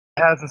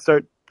hasn't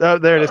started. Oh,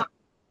 there it is.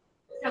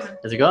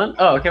 Is it going?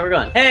 Oh, okay, we're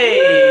going.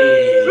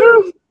 Hey!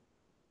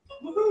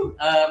 Woo!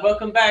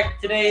 Welcome back.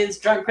 Today is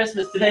Drunk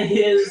Christmas. Today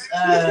is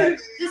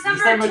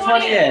December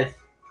 20th.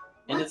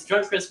 And it's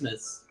Drunk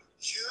Christmas.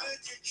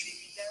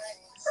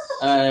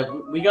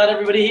 We got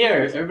everybody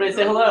here. Everybody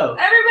say hello.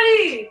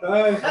 Everybody!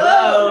 Hi.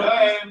 Hello.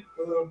 Hi.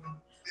 Hello.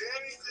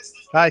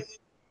 Hi.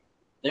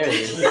 There it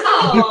is.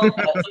 No.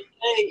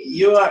 Today,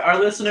 you are our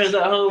listeners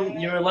at home.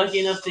 You are lucky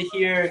enough to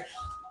hear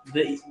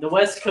the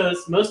West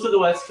Coast, most of the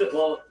West Coast.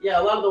 Well, yeah,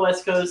 a lot of the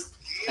West Coast,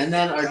 and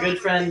then our good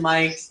friend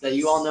Mike, that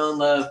you all know and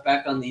love,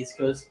 back on the East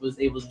Coast, was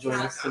able to join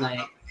us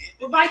tonight.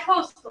 We're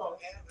bi-coastal.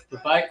 We're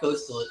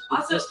bi-coastal. It's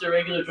Also, just a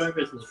regular Drunk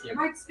Christmas here. Am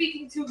I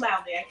speaking too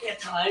loudly? I can't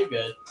tell. No, you're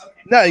good. Okay.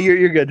 No,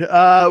 you're good.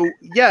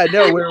 Yeah,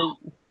 no, we're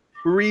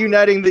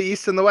reuniting the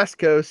East and the West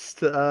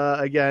Coast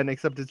again,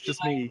 except it's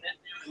just me.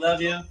 We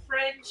love you.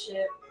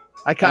 Friendship.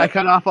 I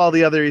cut off all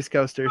the other East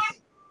Coasters.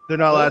 They're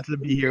not allowed to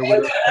be here. I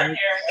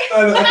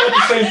thought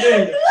the same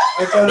thing.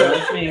 I thought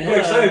That's me. I'm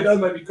excited. That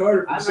might be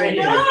Carter. I'm Saying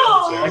right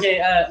that. here.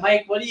 Okay,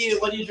 Mike, what are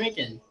you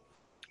drinking?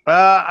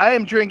 I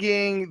am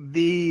drinking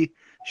the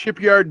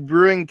Shipyard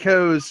Brewing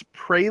Co.'s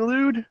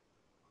Prelude.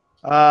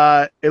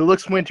 It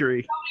looks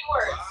wintry.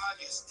 How many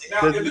words?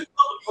 Now, if it's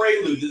called a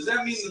prelude, does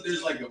that mean that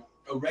there's like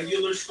a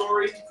regular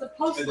story It's a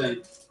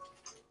postlude.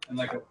 and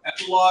like an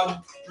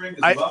epilogue drink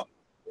as well?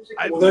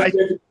 Well,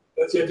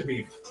 that's yet to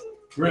be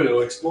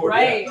explored.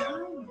 Right. Yeah.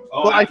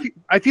 Oh, Well,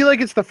 I feel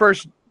like it's the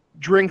first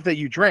drink that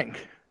you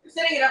drink. You're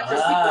setting it up for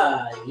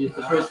sequel. You're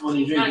the first one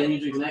you drink, then you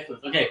drink the next one.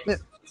 Okay, Yeah.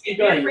 let's keep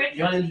going.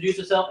 You want to introduce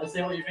yourself and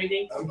say what you're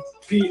drinking? I'm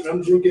Pete.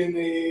 I'm drinking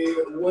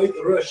a White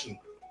Russian.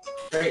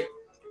 Great.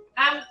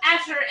 I'm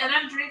Asher, and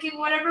I'm drinking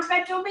whatever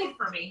Beto made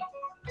for me.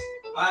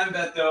 I'm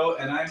Beto,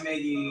 and I'm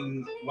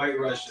making White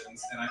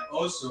Russians, and I'm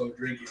also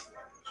drinking White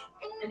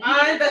And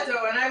I'm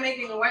Beto, and I'm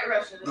making a White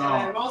Russian, and No.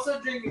 I'm also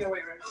drinking a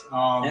White Russian.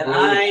 Russians. And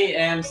I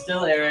am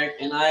still Eric,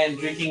 and I am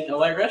drinking a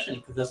White Russian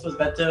because that's what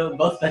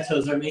both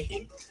Betos are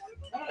making.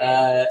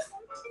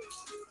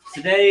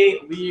 Today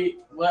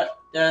what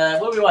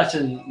are we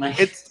watching, Mike?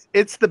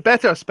 It's the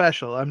Beto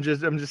special. I'm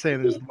just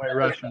saying this is White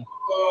Russian.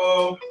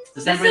 Oh,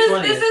 December This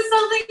 20th. is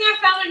something I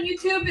found on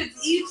YouTube.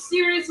 It's Eve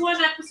Series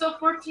 1, Episode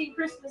 14,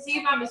 Christmas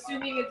Eve. I'm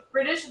assuming it's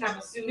British, and I'm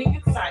assuming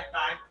it's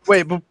sci-fi.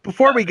 Wait, but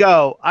before we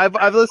go, I've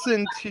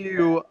listened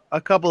to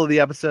a couple of the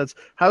episodes.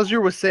 How's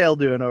your wassail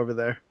doing over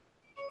there?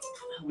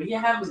 We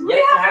haven't yet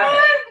to have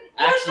it.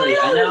 Actually,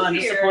 I know I'm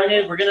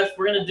disappointed. We're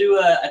gonna do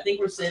I think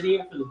we're saving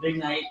it for the big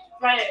night.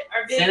 Right.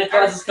 Our big, Santa our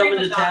Claus is coming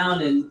to Santa Claus.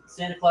 town, and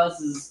Santa Claus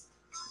is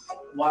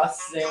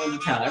sailing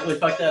to town. I really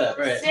fucked that up.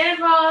 Right. Santa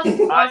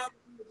Claus.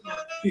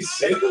 He's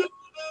safe.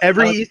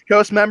 Every East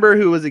Coast member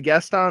who was a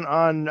guest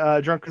on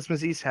Drunk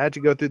Christmas East had to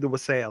go through the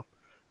wassail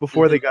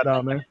before they got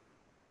on there.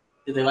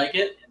 Did they like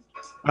it?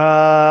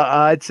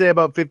 I'd say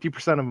about 50%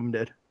 of them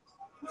did.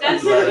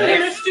 That's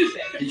they're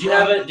stupid. Did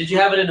you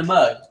have it in a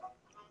mug?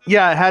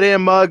 Yeah, I had it in a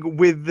mug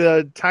with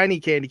the tiny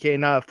candy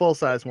cane, not a full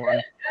size one.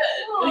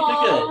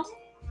 Aw.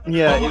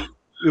 Yeah,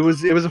 it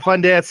was a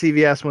fun day at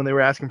CVS when they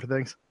were asking for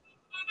things.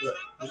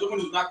 for someone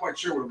who's not quite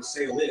sure what a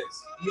wassail is,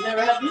 You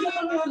never had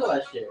it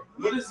last year.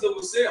 what is the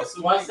wassail?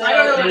 So Wassail I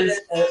don't know what is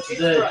it is.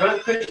 the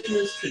Drunk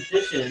Christmas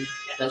tradition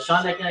that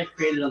Sean and I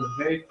created on the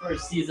very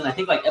first season. I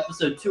think like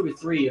episode 2 or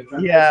 3 of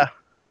Drunk Yeah. Christmas,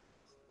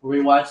 where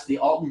we watched the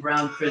Alton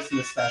Brown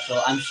Christmas special.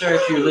 I'm sure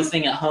if you're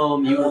listening at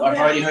home, you have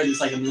already heard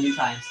this like a million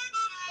times.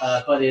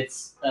 But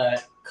it's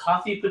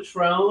coffee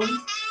Patron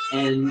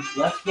and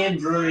Left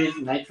Hand Brewery's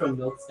Nitro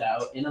Milk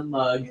Stout in a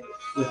mug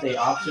with a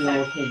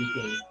optional candy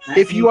cane.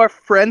 If you are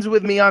friends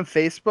with me on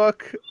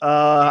Facebook,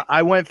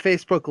 I went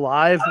Facebook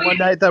Live one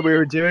night that we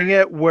were doing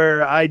it,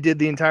 where I did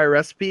the entire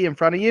recipe in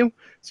front of you,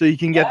 so you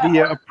can get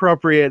the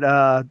appropriate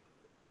I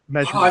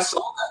measurements. saw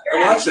that.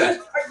 I watched that.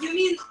 You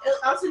mean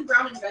Alton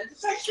Brown invented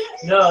that shit?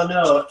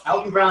 No,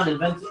 Alton Brown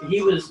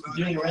he was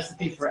doing a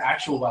recipe for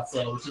actual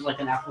wassail, which is like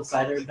an apple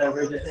cider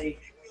beverage, I think.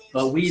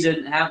 But we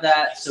didn't have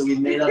that, so we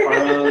made up our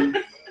own,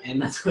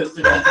 and that's what it's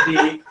turned out to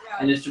be.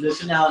 And it's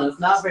tradition now, and it's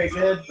not very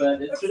good, but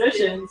it's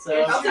tradition.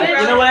 So Alton you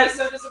Brown know what? is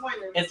so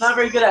disappointed. It's not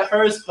very good at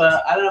first,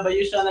 but I don't know about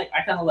you, Sean. I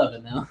kind of love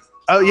it now.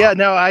 Oh yeah,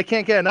 no, I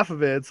can't get enough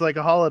of it. It's like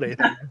a holiday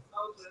thing.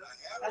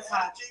 That's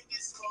hot.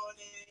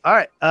 All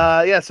right,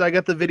 yeah. So I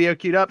got the video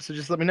queued up. So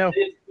just let me know.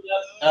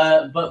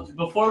 But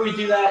before we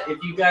do that,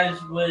 if you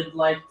guys would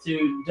like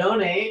to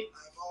donate,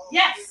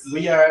 Yes.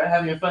 we are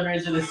having a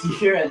fundraiser this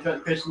year at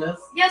Drunk Christmas.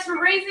 Yes,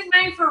 we're raising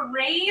money for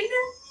RAIN.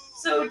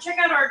 So check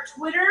out our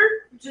Twitter,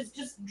 which is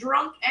just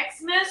Drunk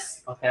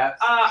XMAS, Okay.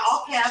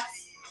 all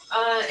caps.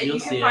 And You'll you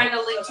see can it. find a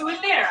link to it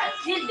there. I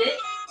pinned it.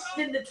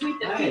 Pinned the tweet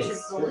that features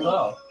Nice. the Good link.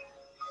 well.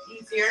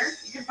 Easier.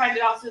 You can find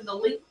it also in the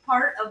link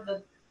part of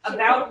the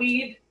About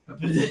Me.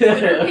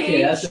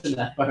 Okay, that's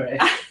enough. All right.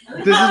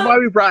 This is why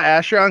we brought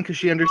Asher on, because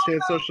she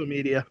understands social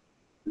media.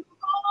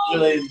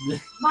 Really,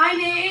 My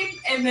name,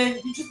 and then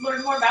you just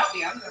learn more about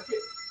me. I don't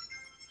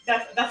know.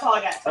 That's all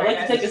I got. I'd like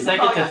to take a That's second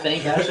all I to got.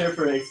 thank Asher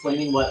for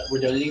explaining what we're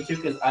donating to,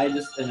 because I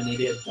just am an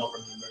idiot and don't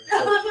remember. So,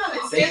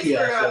 It thank stands you,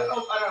 for, Asher. I don't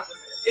know.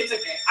 It's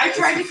okay. I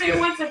tried to say it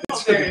once. I felt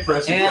very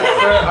depressing. And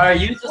for our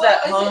users at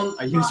home,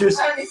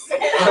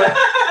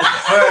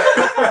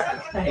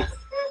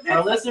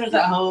 our listeners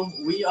at home,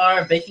 we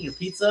are baking a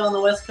pizza on the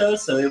West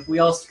Coast. So if we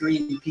all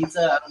scream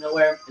pizza out of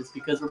nowhere, it's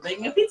because we're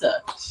baking a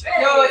pizza.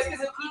 No, it's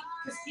because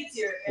Pete's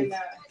here. And,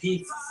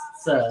 Pizza.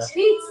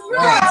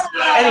 Pizza.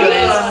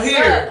 Anyways,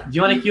 Here. do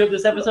you want to cue up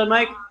this episode,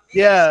 Mike?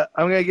 Yeah,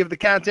 I'm gonna give the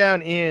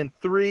countdown in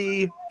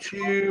 3,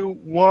 2,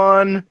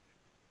 1.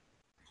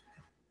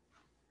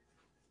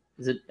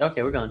 Is it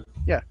okay? We're going.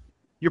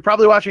 You're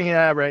probably watching an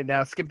ad right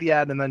now. Skip the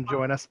ad and then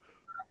join us.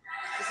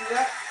 This is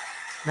that?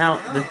 Now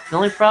the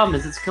only problem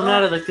is it's coming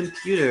out of the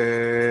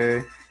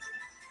computer.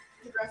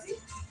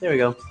 There we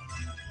go.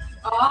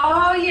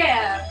 Oh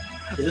yeah.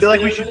 I feel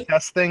like we should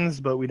test things,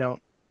 but we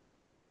don't.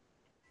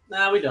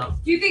 Nah, we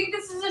don't. Do you think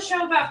this is a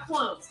show about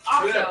clones?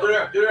 Put it up, put Also,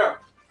 it up, put it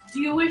up.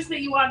 do you wish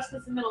that you watched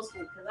this in middle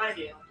school? Because I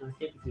do. I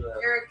can't do that.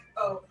 Eric.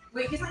 Oh,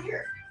 wait, he's not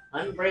here.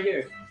 I'm right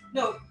here.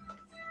 No,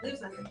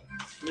 Liam's not here.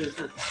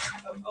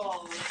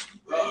 Oh.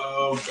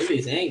 Uh-oh. Look at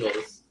these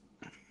angles.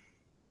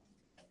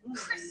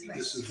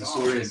 This is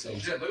disorienting.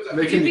 Shit, look at that.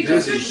 Making me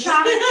Because dizzy. you're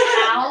shot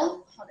at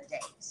Al.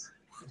 Holidays.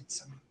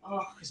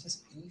 Oh.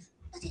 Christmas Eve.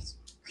 That is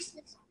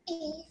Christmas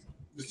Eve.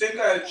 The same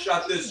guy that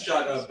shot this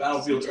shot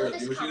Battlefield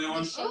Earth. You ever seen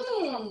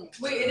that one?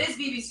 Wait, it is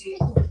BBC.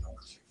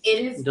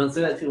 It is Don't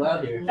say that too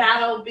loud here.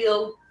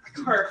 Battlefield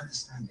Earth.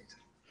 Understand it.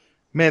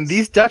 Man,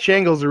 these Dutch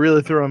angles are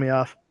really throwing me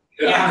off.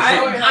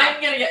 I'm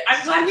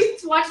glad we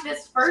watched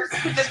this first,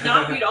 because if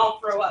not, we'd all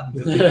throw up.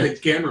 The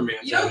cameraman.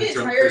 You don't get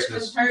Drunk tired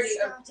Christmas. of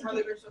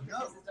Harley Christmas is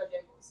Doug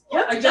Angles.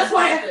 Yep, I just that's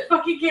why watched I it.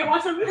 fucking can't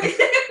watch them.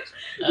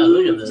 Oh,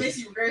 look at It this. makes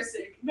you very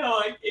sick. No,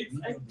 it's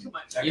too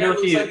much. That You guy know, if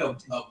looks you- like a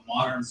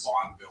modern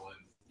Bond villain.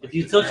 If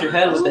you tilt your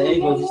head with the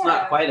angles, it's Yeah.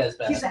 not quite as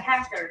He's bad. a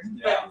hacker,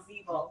 Yeah. but he's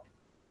evil.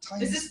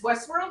 Is this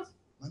Westworld?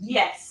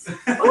 Yes.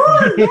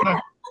 Oh yeah.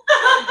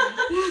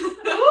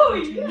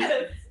 Oh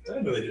yes. I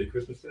didn't know they did a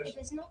Christmas It special.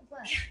 does not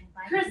work.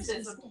 by Christmas,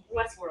 Christmas Eve.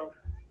 Westworld.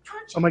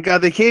 Oh my god,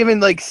 they can't even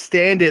like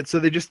stand it, so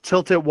they just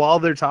tilt it while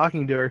they're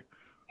talking to her.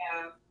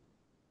 Yeah.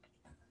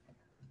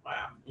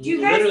 Wow. Do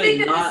you guys Literally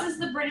think that not- this is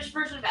the British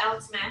version of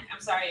Alex Mack? I'm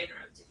sorry I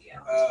interrupted you.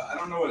 I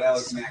don't know what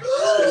Alex Mack is.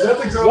 Is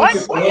that the girl? What?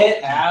 with the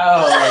Get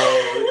out!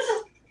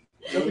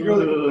 Is that the girl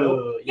that can melt?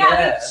 Ooh, Yeah,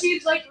 yeah. but she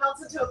like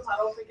melts into a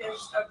puddle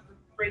because of That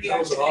was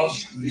radioactivity.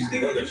 awesome. You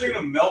think you're thinking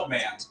of Melt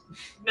Man.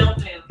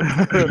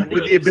 Meltdown.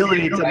 With the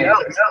ability to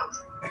melt.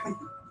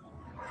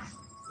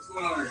 What's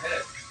going on in her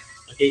head?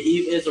 Okay,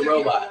 Eve is a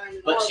robot,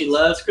 but she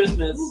loves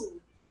Christmas.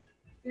 Ooh.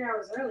 3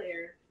 hours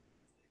earlier.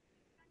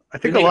 I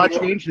think a lot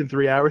changed in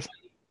 3 hours.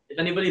 If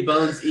anybody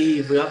bones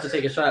Eve, we have to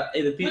take a shot.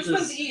 Hey, the Which pizza's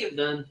one's Eve?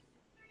 done.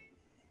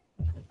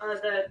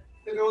 The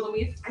The girl with the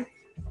weave?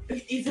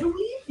 is it a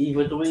weave? Eve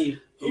with the weave.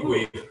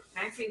 Wait.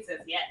 Maxine says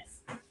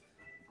yes.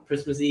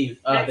 Christmas Eve.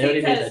 Oh, they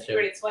already Maxine made says that joke.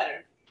 great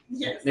sweater.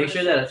 Yes. Make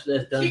sure that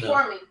that's done Keep though.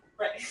 warming.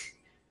 Right.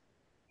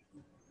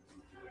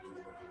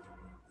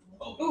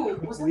 Ooh,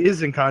 what's that? We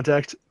is in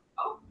contact.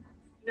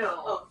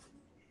 No. Oh.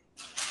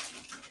 Do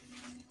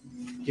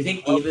you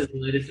think Eve is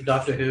related to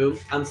Doctor Who?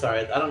 I'm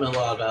sorry, I don't know a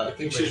lot about. I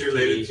think she's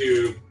related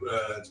to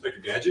Inspector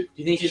Gadget.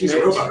 Do you think she's She's a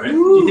married? robot, right? Do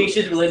you think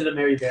she's related to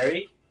Mary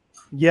Berry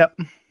Yep.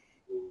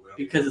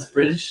 because it's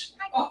British?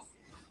 Oh.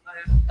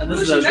 And this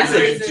Who's is she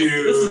related this to?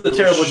 is a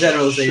terrible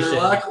generalization.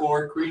 Sherlock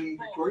or Queen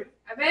Victoria?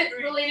 I bet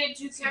related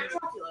to Count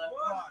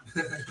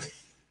Chocula.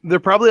 They're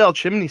probably all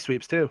chimney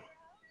sweeps too.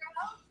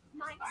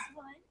 -1,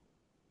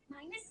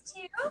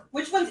 -2.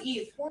 Which one's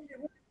Eve?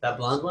 That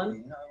blonde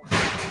one?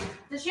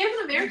 Does she have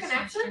an American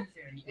accent?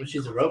 Well,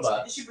 she's a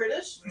robot. Is she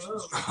British?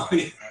 Oh,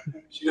 yeah.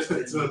 She doesn't.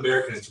 It's not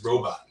American. It's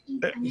robot.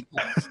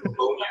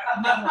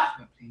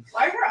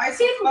 Why are her eyes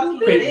so fucking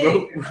Wait,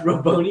 big?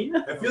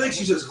 Robonia? I feel like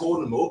she's just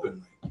holding them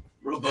open.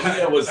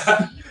 Robonia was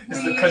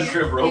is the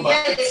country of robots.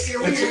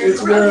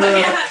 It's where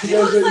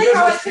you guys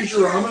watch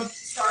Futurama.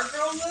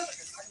 Stargirl look?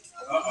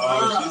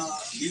 Uh-oh,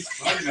 she's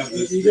fucking up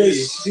this You speech.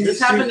 guys, This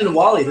happened in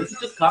Wally. This is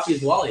just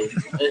copies Wally.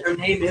 Her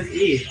name is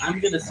Eve. I'm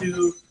gonna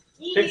sue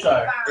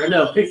Pixar. Or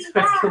no,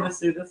 Pixar's gonna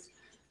sue this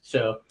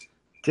show.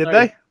 Did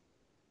Sorry.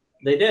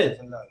 they? They did.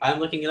 I'm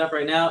looking it up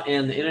right now,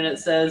 and the internet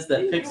says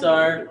that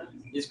Pixar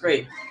is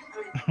great.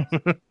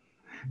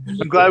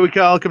 I'm glad we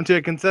can all come to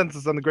a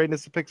consensus on the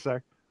greatness of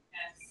Pixar.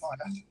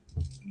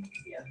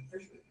 Yeah, for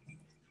sure.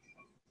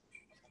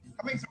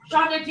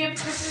 Sean, do you have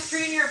a Christmas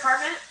tree in your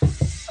apartment?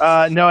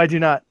 No, I do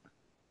not.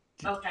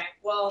 Okay.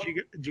 Well, Do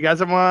you guys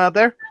have one out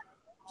there?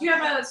 do you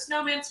have a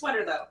snowman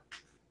sweater though?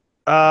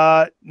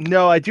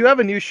 No, I do have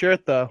a new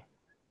shirt though.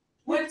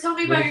 What? Tell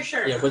me about your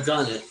shirt. Yeah, what's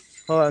on it?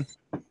 Hold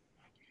on.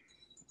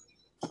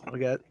 I'll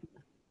get it.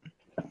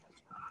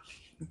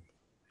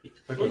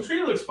 The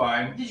tree looks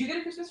fine. Did you get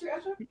a Christmas tree,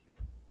 Asha?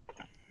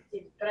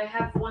 But I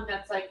have one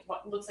that's like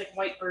what looks like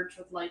white birch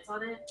with lights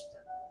on it.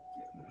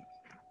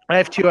 I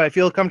have two. I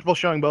feel comfortable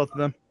showing both of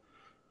them.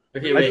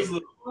 Okay, I wait. just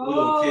little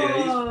kid.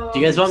 Oh. Do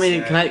you guys want me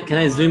to? Can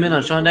I zoom in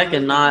on Sean Deck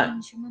and not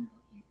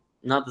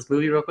this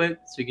movie real quick,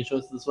 so you can show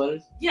us the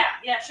sweaters? Yeah,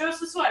 show us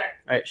the sweater.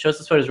 All right, show us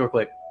the sweaters real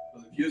quick.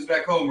 For the viewers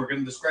back home, we're going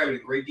to describe it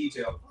in great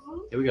detail.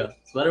 Here we go.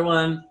 Sweater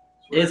one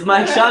is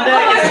Mike Sean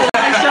Deck.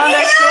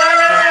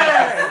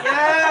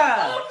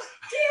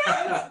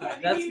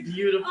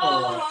 beautiful.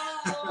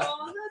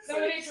 Oh, that's so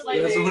That's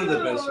one of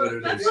the best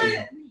sweaters I've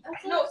seen.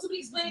 No, somebody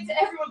explain it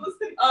to everyone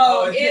listening.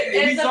 Oh, he's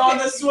it's on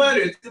the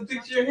sweater. It's a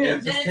picture of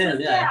him. Just him,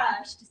 yeah.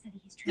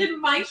 Did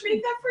Mike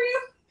make that for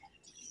you?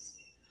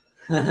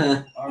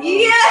 That's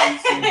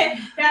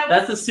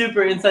Yeah. a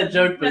super inside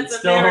joke, but That's it's a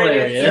still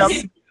very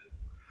hilarious.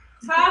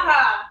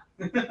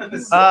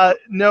 Haha.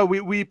 No,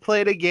 we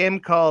played a game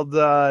called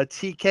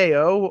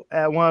TKO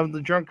at one of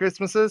the drunk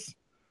Christmases,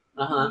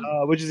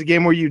 which is a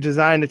game where you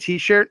design a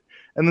T-shirt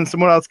and then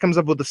someone else comes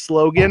up with a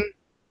slogan,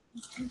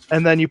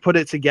 and then you put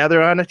it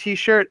together on a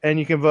T-shirt and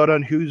you can vote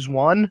on who's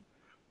won.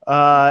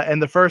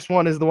 And the first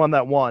one is the one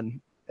that won,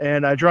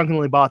 and I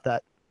drunkenly bought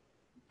that.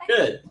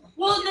 Good.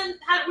 Well, then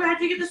how'd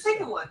you get the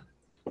second one?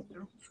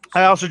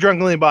 I also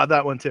drunkenly bought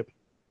that one too.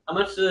 How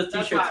much do the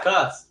That's t-shirts fine.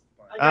 cost?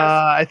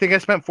 I think I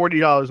spent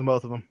 $40 on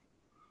both of them.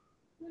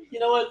 You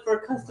know what? For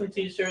a custom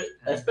t-shirt,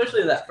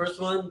 especially that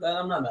first one,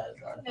 I'm not mad at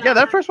that. Yeah,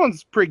 that first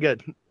one's pretty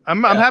good.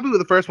 I'm happy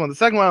with the first one. The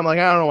second one, I'm like,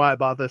 I don't know why I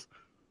bought this.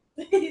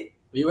 Will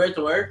you wear it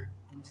to work?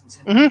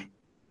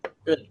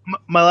 Good.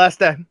 My last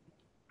day.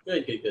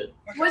 Good, good, good.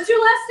 When's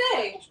your last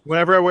day?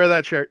 Whenever I wear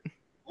that shirt.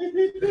 God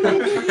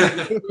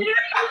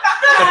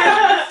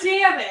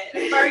damn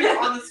it. Are you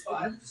on the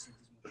spot?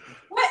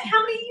 What?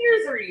 How many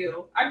years are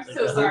you? I'm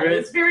so sorry.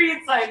 It's very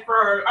inside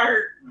for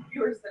our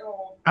viewers at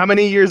home. How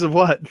many years of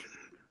what?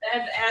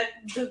 At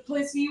the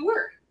place you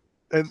work.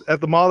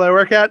 At the mall that I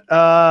work at?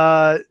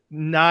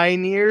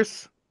 9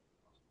 years.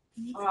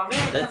 Oh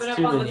man, That's coming up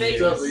too on the many big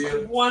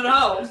years.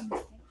 1-0.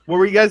 What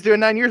were you guys doing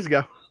 9 years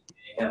ago?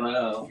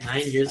 9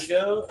 years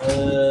ago? What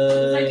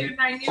was I doing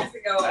 9 years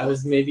ago? I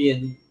was maybe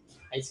in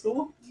high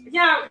school?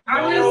 Yeah,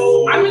 I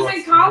was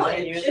in college.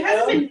 9 years It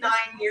hasn't ago? been 9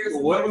 years.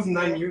 What was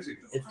 9 years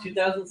ago? It's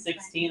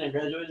 2016. I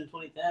graduated in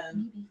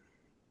 2010.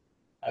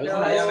 I was in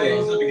No. high Yeah, it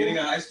was school. the beginning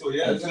of high school.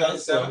 Yeah,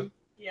 2007.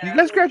 Yeah. You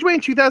guys graduated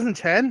in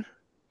 2010?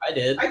 I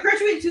did. I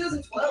graduated in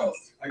 2012.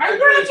 I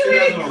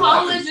graduated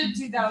college in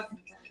 2010.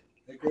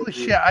 Holy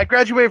shit, I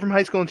graduated from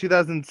high school in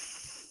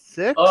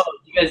 2006? Oh,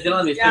 you guys didn't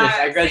let me finish.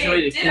 Yeah, I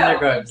graduated same,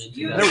 kindergarten in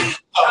You 2000.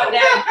 shot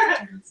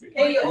down.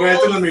 Hey, You're gonna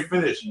have to let me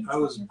finish. I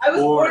was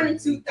born in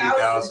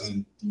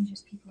 2000.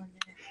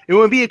 It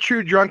would be a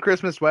true drunk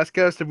Christmas West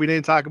Coast if we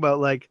didn't talk about,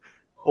 like,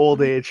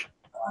 old age.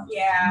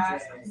 Yeah,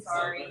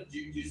 sorry.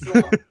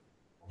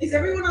 Is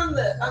everyone on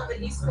the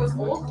East Coast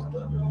old?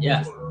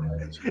 Yeah.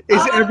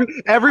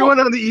 Everyone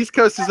on the East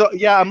Coast is...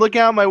 Yeah, I'm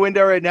looking out my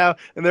window right now,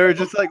 and there are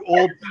just, like,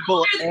 old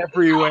people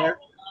everywhere.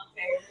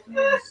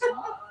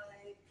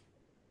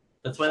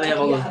 That's why they have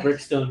all those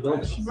brickstone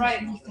buildings.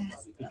 Right.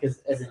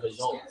 Because everybody's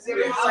old.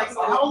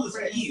 How old is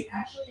Eve?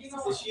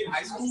 Is she in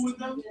high school with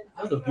them?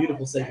 That was a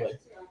beautiful segue.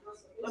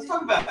 Let's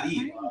talk about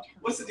Eve.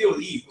 What's the deal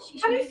with Eve?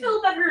 How do you feel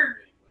about her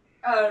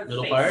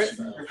Middle face? part? Her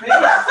face?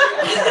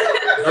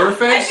 Her I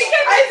face? think I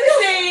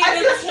I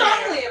feel feel the same.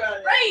 strongly about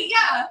it. Right,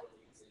 yeah.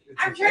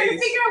 It's I'm her trying to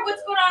face. figure out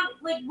what's going on,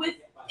 like, with,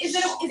 is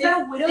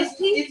that a widow's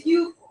peak? If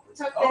you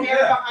tuck the Oh, hair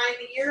yeah. behind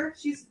the ear,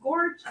 she's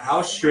gorgeous.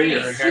 How straight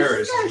her hair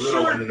is She's a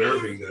little short.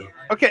 unnerving, though.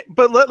 Okay,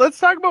 but let's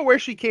talk about where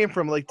she came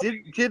from. Like,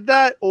 did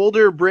that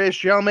older British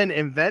gentleman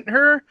invent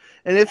her?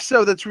 And if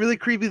so, that's really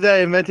creepy that I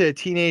invented a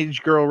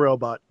teenage girl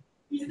robot.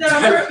 He did that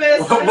on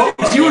purpose. What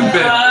was you invent?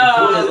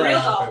 Oh, Yeah, real.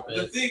 on The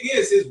purpose. thing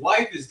is, his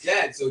wife is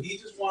dead, so he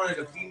just wanted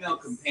a female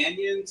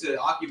companion to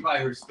occupy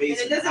her And space.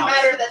 it in the doesn't house.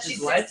 matter that His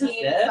she's wife is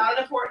 16. dead? It's not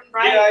important,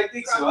 Right. Yeah, I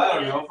think so. I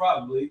don't know.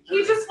 Probably.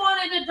 He just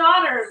wanted a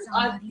daughter,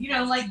 like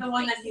the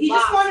one that He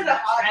just lost wanted in a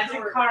that hot tragic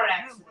daughter. car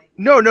accident.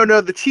 No.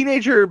 The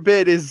teenager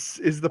bit is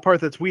the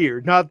part that's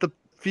weird, not the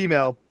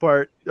female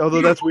part.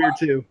 Although that's weird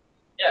too.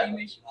 Yeah.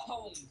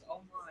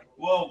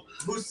 Well,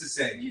 who's to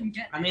say?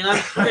 I mean,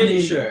 I'm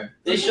pretty sure.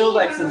 They showed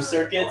like some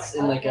circuits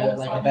in like a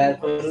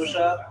bad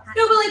Photoshop.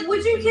 No, but like,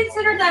 would you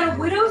consider that a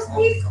widow's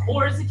peak,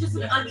 or is it just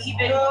an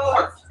uneven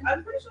part?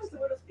 I'm pretty sure it's the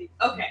widow's peak.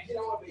 Okay,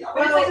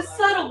 but it's like a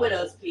subtle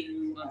widow's peak.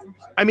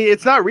 I mean,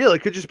 it's not real. It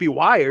could just be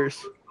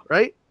wires,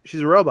 right?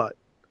 She's a robot.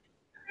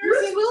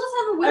 Bruce Willis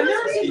have a I've widow's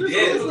never seen peak? Bruce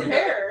Willis with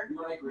hair.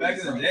 Back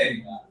in the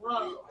day.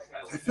 Whoa.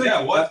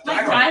 Yeah, what?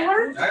 Like Die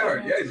Hard? Die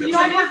Hard, yeah. You know,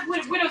 have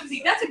widow's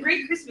peak. That's a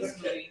great Christmas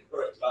movie.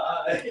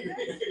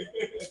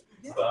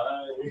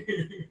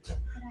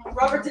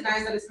 Robert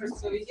denies that it's a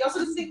Christmas movie. He also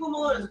doesn't think Home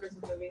Alone is a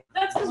Christmas movie.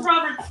 That's because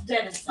Robert's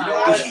dead inside.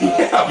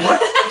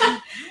 Yeah,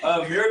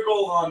 what?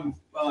 Miracle on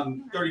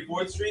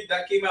 34th Street,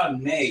 that came out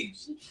in May.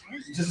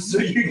 Just so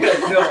you guys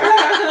know.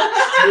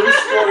 True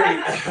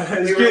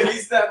story. They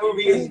released that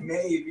movie in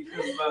May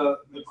because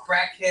the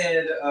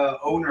crackhead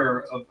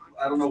owner of,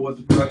 I don't know what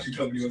the production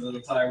company was at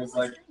the time, was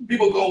like,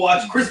 people go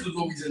watch Christmas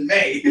movies in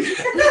May.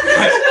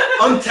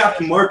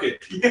 Untapped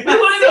market.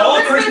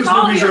 All Christmas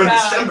movies are in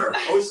December.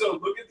 Also,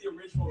 look at the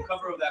original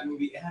cover of that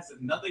movie. It has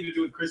nothing to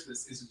do with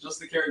Christmas. It's just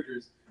the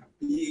characters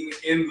being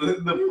in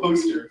the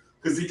poster.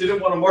 Because he didn't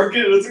want to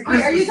market it as a Wait,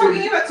 Christmas are you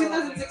movie. talking about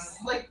 2006?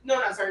 Like,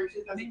 no, sorry,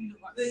 2000.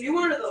 The new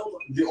one or the old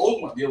one? The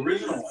old one, the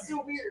original one. It's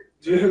so weird.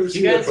 Did you ever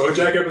see guys- that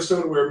BoJack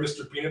episode where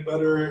Mr. Peanut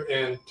Butter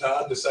and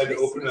Todd decide to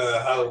open a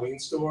Halloween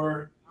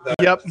store?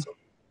 Yep.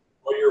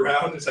 All year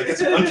around. It's like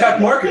it's an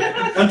untapped market.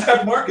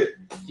 Untapped market.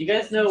 Do you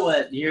guys know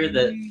what year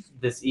that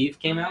this Eve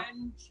came out?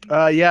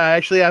 Yeah, I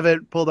actually have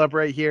it pulled up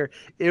right here.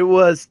 It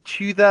was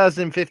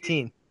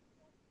 2015.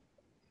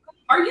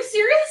 Are you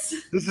serious?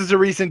 This is a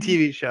recent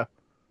TV show.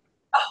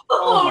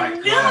 Oh, my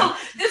no! God.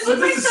 This So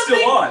looks like this is something.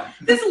 still on.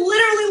 This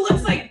literally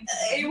looks like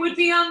it would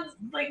be on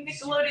like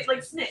Nickelodeon,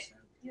 like Snick.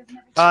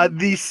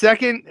 The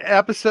second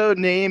episode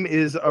name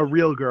is A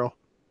Real Girl.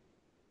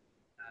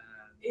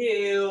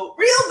 Ew.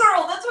 Real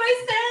girl. That's what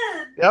I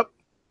said. Yep.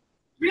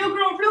 Real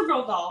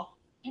girl doll.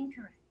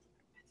 Incorrect.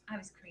 I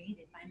was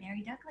created by Mary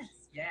Douglas.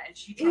 Yeah, and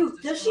she Ew.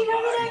 Does she have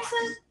an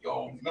accent? Yo, A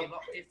lot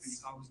different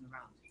if I wasn't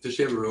around. Does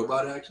she have a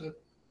robot accent?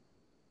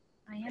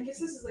 I I am. guess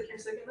this is like your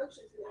second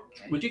option.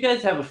 Would you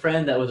guys have a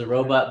friend that was a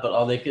robot, but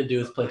all they could do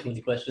is play 20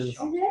 questions?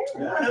 Oh,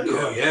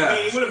 yeah. I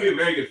mean, he wouldn't be a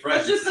very good friend.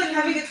 It's just like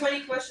having a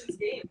 20 questions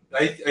game.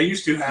 I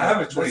used to have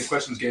a 20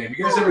 questions game.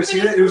 You guys ever see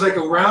it? It was like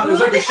a round. It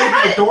was like a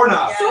shape of a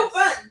doorknob. So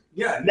fun.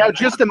 Yeah. Now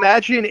just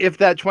imagine if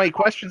that 20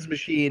 questions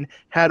machine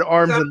had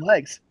arms and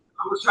legs.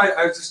 I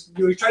was just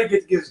you try to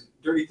get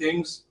dirty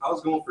things. I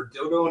was going for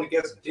dildo and it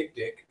gets dick.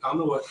 I don't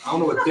know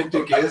what dick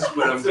is,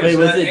 but I'm Wait,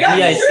 was it DIC?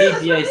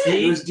 It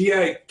DIC? was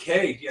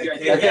DIK. That's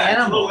DIK. an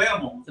animal. Little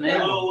animal. It's an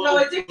animal. No,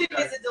 it's addictive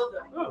as a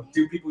dildo.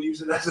 Do people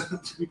use it as a? Do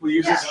people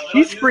use Yeah. it?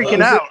 She's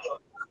freaking out.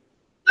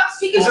 Stop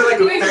speaking Is it like a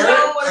to me, ferret?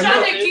 Michelle. I know.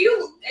 Shonda, do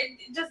you?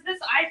 Does this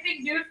eye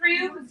thing do it for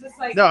you? Is this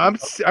like? No,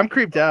 I'm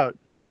creeped out.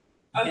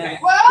 Okay.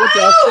 What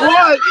the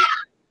what?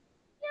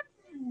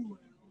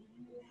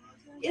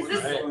 Is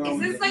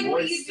this like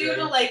what you do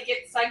to like get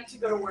psyched to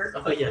go to work?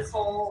 Oh, yes. This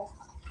whole.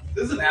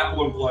 This is an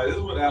Apple employee. This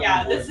is what Apple Yeah,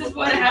 employees this is look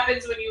what like.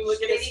 happens when you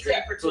look at a screen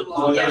for too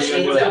long. Yeah,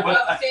 she needs yeah, to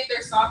but- update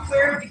their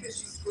software because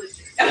she's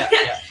glitching.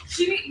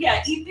 Yeah,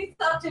 yeah. He needs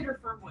to update her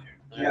firmware.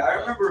 Yeah, I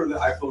remember the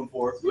iPhone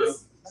 4.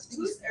 Who's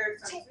Eric?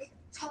 Who's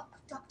Talk,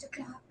 Dr.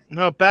 Clark.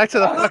 No, back to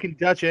the fucking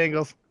Dutch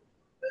angles.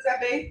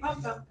 that, babe?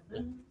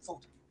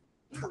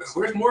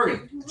 Where's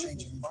Morgan?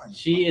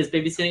 She is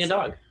babysitting a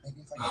dog.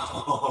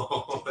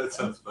 Oh, that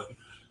sounds fun.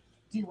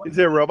 Is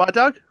it a robot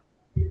dog?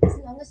 As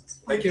long as it's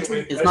I can't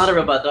wait. It's not a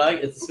robot dog.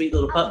 It's a sweet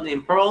little pup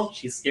named Pearl.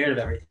 She's scared of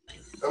everything.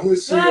 I'm gonna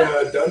see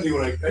Dundee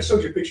when I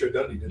showed you a picture of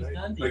Dundee, didn't I?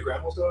 Dundee. My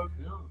grandma's dog.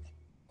 No.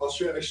 I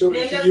showed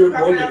it Yeah, to you and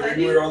that's Morgan probably when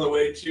we were on the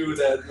way to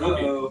that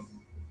movie Uh-oh.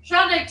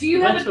 Shonda, do you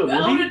You have went to a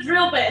a own movie? a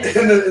drill bit?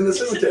 in the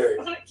cemetery.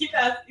 I want to keep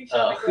asking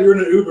Oh. Shonda. We were in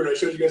an Uber and I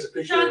showed you guys a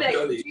picture of Shonda,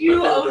 Dundee. do you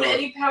my favorite own dog.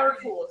 any power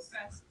tools?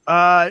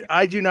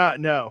 I do not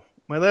know.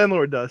 My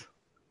landlord does.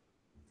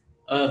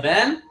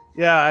 Ben?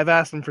 Yeah, I've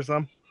asked him for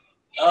some.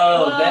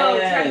 Oh, Whoa,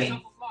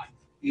 Ben.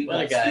 You What a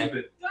look guy.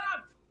 stupid.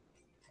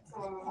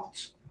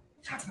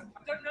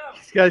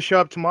 He's got to show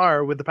up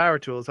tomorrow with the power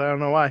tools. I don't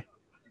know why.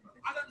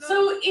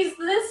 So is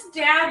this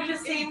dad the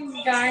same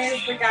guy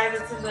as the guy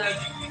that's in the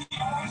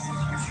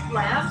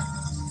lab?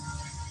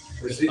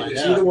 Is he Find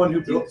the out. one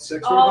who built the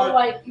sex All robot?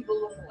 white people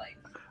look alike.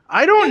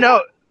 I don't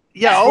know.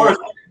 Yeah, As all, far as-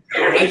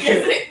 Right, I isn't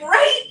can't. it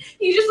right?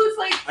 He just looks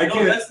like I No,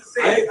 can't. that's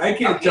the same. I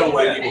can't tell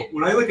white people.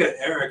 When I look at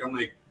Eric, I'm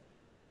like,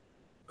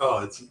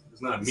 oh, it's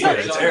not me.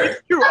 It's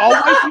Eric. true. All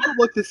white people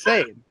look the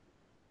same.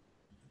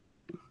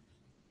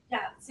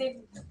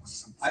 same.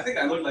 I think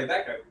I look like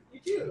that guy.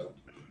 You do.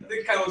 I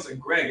think it kind of looks like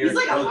Greg. He's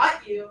like a Eric.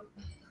 hot you.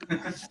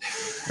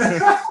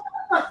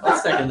 I'll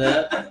second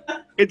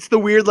that. It's the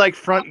weird like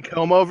front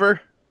comb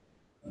over.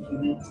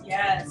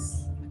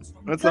 Yes.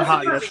 That's the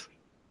hotness.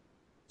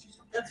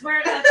 That's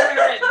where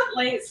it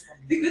lays.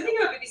 The good thing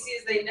about BBC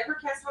is they never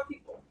cast hot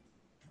people.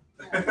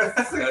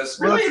 Yes.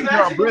 Well, Really that's 'cause they're all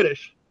imagine-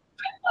 British.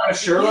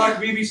 Sherlock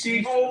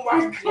BBC. Oh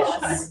my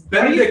god.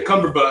 Benedict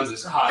Cumberbatch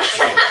is hot.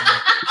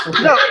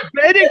 No,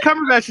 Benedict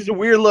Cumberbatch is a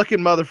weird looking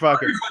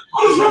motherfucker.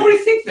 How does nobody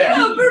think that?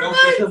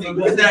 Cumberbatch.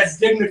 With that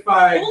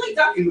dignified. Only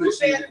Dr. English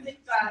Who fans season.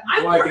 think that.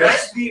 I'm Well, I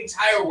guess. That's the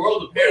entire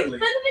world, apparently.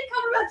 Benedict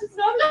Cumberbatch is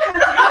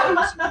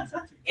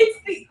not. It's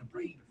the.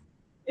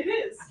 It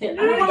is. I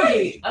don't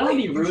want to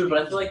be rude,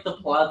 but I feel like the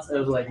plots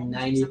of like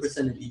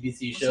 90% of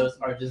BBC shows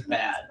are just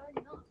bad.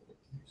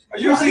 Are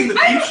you seeing the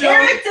Peep Show?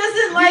 Eric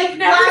doesn't like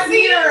Never Black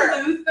seen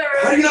Mirror. Luther.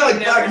 How do you not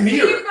like Black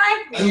Mirror? Seen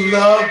Black I Mirror.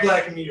 love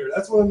Black Mirror.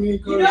 That's one of me and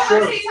You Carter know how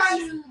shows. many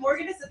times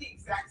Morgan has said the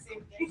exact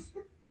same thing?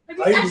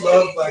 I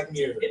love Black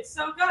Mirror. It's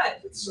so good.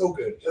 It's so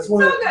good. That's So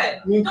one of good.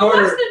 me and Don't watch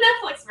Carter. the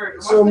Netflix version.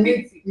 Watch So the me,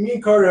 BBC. me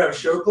and Carter have a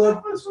show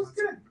club,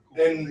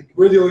 and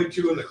we're the only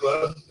two in the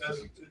club, as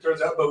it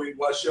turns out. But we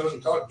watch shows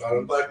and talk about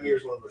them. Black Mirror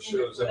is one of our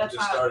shows that That's we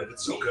just hot. started.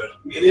 It's so good.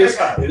 It is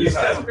hot. It is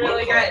hot. It's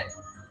really good.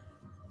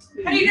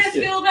 How do you guys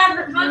feel about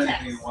her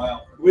contacts?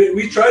 Wow.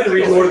 We tried to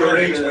read Lord of the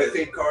Rings, but I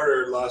think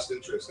Carter lost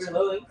interest. How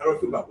Hello. do I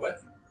feel about what?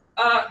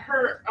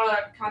 Her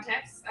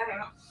contacts. I don't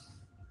know.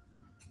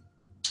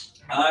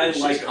 I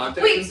She's like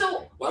contacting? Wait,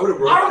 so Why would a are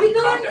robot we need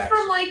going contacts?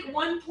 from like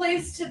one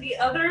place to the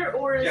other,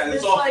 or is Yeah, this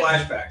it's all like?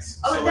 flashbacks.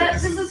 Oh, So, that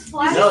like, this is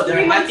flash. No, they're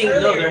 3 months hacking.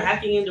 No, earlier. they're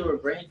hacking into her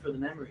brain for the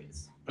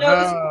memories.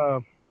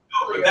 No,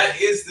 but that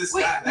is this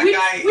Wait, guy. That which,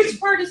 guy which is.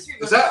 part is three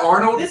Is that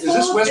Arnold? Is this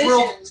whole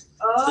Westworld? vision-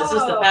 Oh. This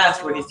is the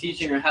past where he's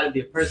teaching her how to be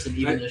a person,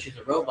 even though she's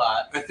a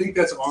robot. I think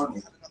that's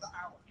Arnold.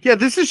 Yeah,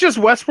 this is just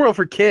Westworld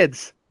for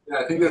kids. Yeah,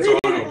 I think that's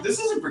Arnold. This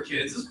isn't for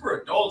kids. This is for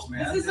adults,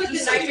 man. This is like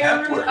just the says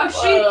nightmare F word.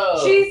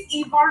 Oh, she's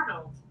Eve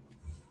Arnold.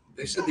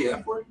 They said the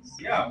F word?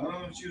 Yeah, one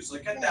of them, she was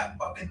like, get that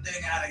fucking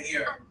thing out of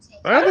here.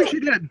 I don't think she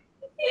did.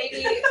 Maybe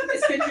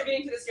is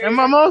contributing to the series. I'm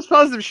almost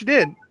positive she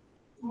did.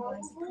 You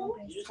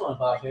just want to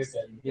pop haircut.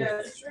 Yeah,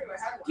 that's true.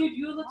 I have one. Dude,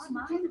 you look so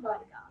good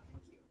about it.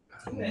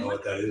 I don't know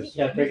what that is.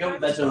 Yeah, pick up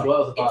that one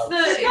well with the It's bob.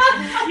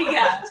 the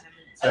yeah.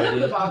 I love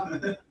the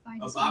Sorry,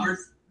 Bob. A bobber?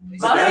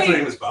 His dad's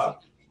name is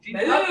Bob.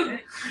 Boom.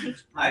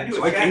 I knew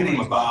So a I cat came from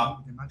named a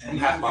Bob. And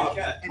half Bob.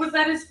 dude. Was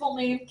that his full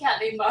name? Cat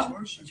named Bob.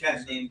 Cat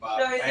named Bob.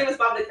 No, his name was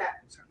Bob the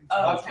Cat.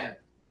 Oh, Okay. okay.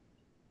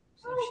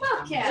 Oh,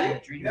 Bobcat.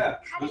 Yeah,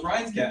 it was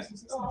Ryan's cat.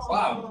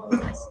 Wow.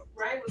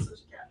 Ryan was such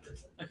a cat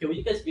person. Okay, will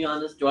you guys be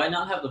honest? Do I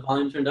not have the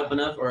volume turned up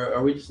enough, or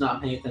are we just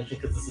not paying attention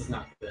because this is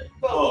not good?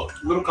 Oh,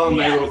 little column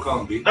A, little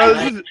column B. Oh,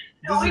 this is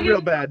real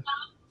bad.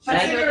 Can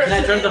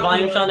I turn the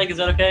volume, Shonic? Is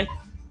that okay?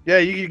 Yeah,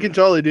 you can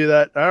totally do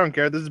that. I don't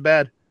care. This is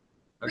bad.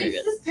 Okay, Is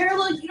good. this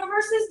parallel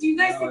universes? Do you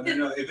guys think that?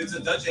 No, if it's a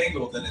Dutch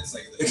angle, then it's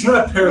like It's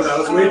not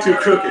parallel. It's way too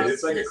crooked.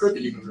 It's like a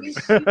crooked universe.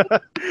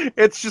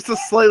 It's just a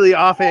slightly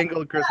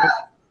off-angle Christmas.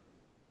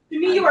 To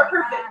me, you are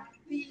perfect.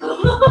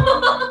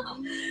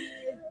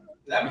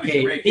 that would be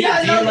Okay, great. do you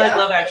Yeah, like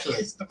Love Actually?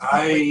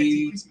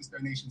 Christmas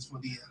donations for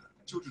the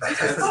children's.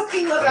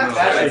 Fucking love I don't know.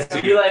 that.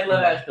 Actually, do you like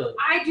Love Actually?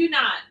 I do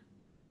not.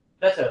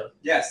 Beto.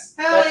 Yes.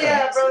 Hell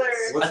yeah, brother.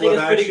 What's I think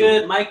Love it's pretty Actually?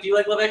 good. Mike, do you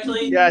like Love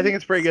Actually? Yeah, I think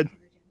it's pretty good.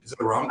 Is it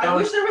a rom I com?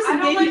 wish there was I some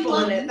don't gay like people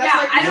Love. in it. Yeah, That's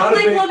like I Not don't a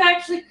like big- Love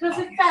Actually because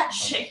it fat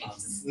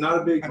shames.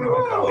 Not a big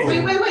rom com. Wait.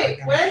 When?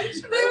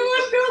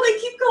 They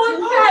keep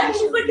going fat. And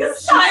she's like a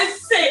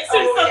size 6 or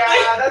Oh something.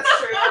 yeah, that's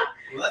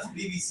true. Well, that's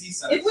BBC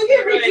size. If we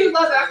could redo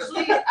Love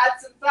Actually, add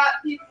some fat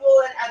people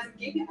and add some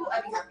gay people,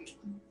 I'd be happy.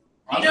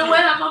 You know what?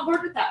 I'm on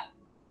board with that.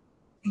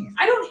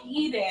 I don't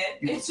hate it.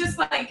 It's just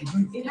like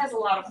it has a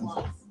lot of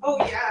flaws. Oh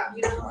yeah,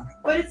 you know,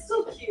 but it's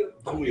still cute.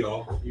 Don't we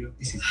all? You know?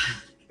 This is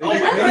Oh, Maybe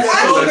that's that's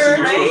Asher, what that's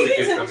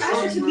right? supposed to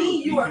Asher, get to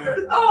me, you are.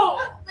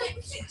 Oh,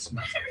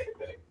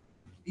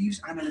 they use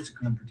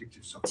analytical and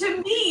predictive software.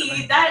 to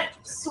me, that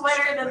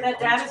sweater that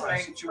dad is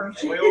wearing is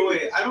perfect.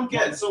 Wait. I don't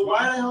get it. So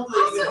why the hell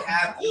do they even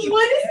have Eve?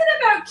 What is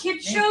it about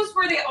kid shows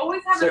where they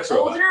always have Sex an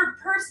robot. older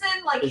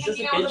person like Is this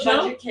hanging a out with a kid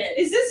bunch show? of kids?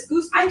 Is this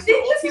Goose? I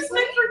think this is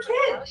meant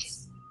for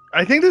kids.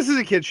 I think this is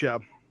a kid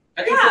show.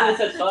 I can Yeah,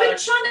 say this But at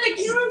Sean, like,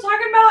 you know what I'm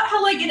talking about?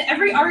 How like in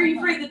every Are You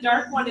Afraid of the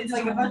Dark one, it's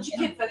like a bunch of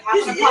kids that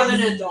happen upon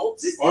an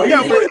adult. Are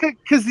Yeah, you?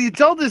 because the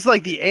adult is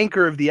like the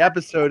anchor of the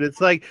episode. It's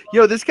like,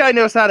 yo, this guy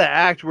knows how to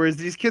act, whereas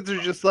these kids are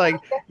just like,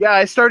 yeah,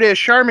 I started a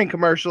Charmin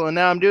commercial and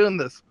now I'm doing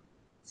this.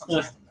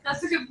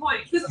 That's a good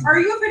point. Because Are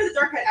You Afraid of the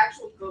Dark had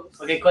actual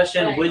ghosts. Okay,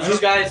 question. Right. Would you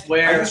guys I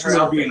wear just her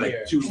remember outfit being here?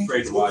 like too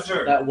afraid to watch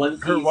it. That one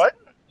piece. Her what?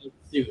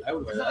 Dude, I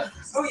would wear that.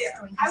 Oh yeah.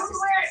 I would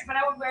wear it, but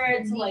I would wear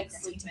it to like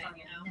sleeping,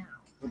 you know,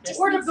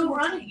 or to go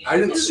running. I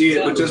didn't see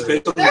it, but just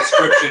based on the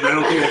description, I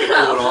don't think I could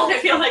pull it off. I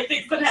feel like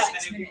things could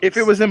happen. If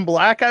it was in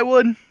black, I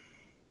would.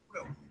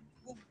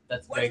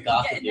 That's very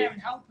goth of you.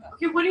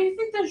 Okay, what do you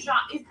think the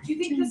genre? Do you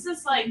think this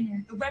is like?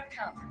 The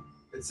webcam.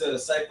 It's a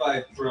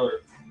sci-fi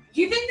thriller.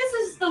 Do you think this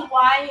is the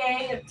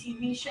YA of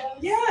TV shows?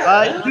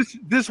 Yeah.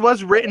 This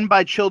was written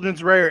by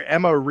children's writer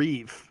Emma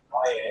Reeve.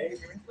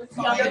 With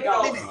young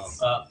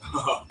adults.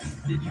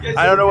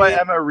 I don't know what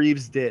Emma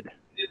Reeves did.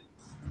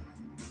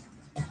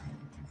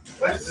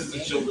 What? This is a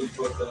children's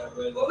book that I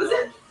read. What was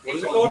it? What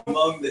is it called?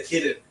 Among the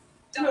Hidden.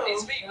 No.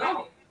 It's me,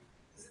 no.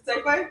 Is it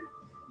sci-fi?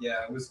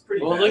 Yeah, it was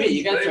pretty Well, bad. look at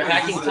you guys are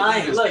hacking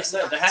time. Look, It's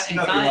they're hacking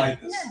nothing time.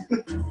 like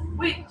this.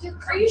 Wait,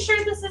 are you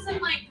sure this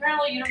isn't like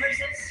parallel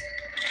universes?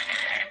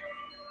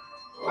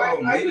 Oh,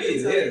 maybe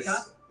it is.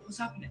 What's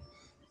happening?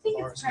 I think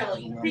it's parallel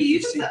universes. Hey, you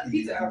took that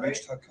pizza out,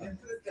 right?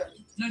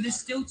 No, there's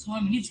still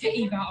time. We need to get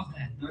Eve out of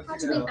there.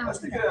 Let's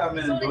take it out,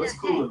 man. It's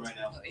cooler right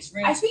now. Look, it's I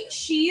real. think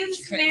she's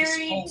To create this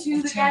married whole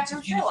to the guy from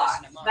alternative universe Sherlock.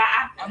 in a The mind.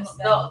 I'm actress.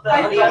 not The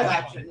I live think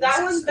action.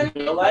 that one's been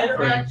Real life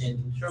or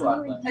in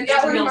Sherlock life? I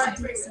got one Real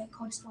Martin life. Freeman.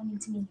 Corresponding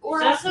to me. Or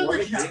That's also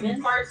Morgan the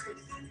Freeman? Martin.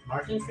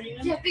 Martin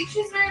Freeman? Yeah, I think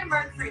she's married to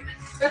Martin Freeman.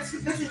 That's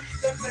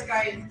the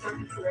guy in Doctor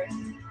Who, right?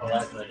 Oh,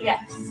 that's what it is.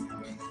 Yes.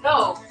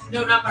 No,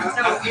 not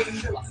Martin. No, in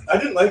Sherlock. I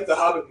didn't like the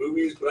Hobbit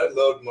movies, but I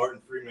loved Martin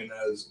Freeman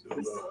as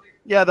Bilbo.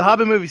 Yeah, the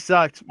Hobbit movie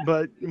sucked,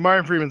 but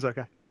Martin Freeman's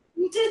okay.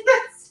 You did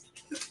this.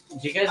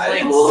 Do you guys I like?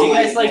 didn't Do you see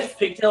guys it. like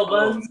pigtail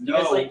buns? Do you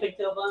guys No. like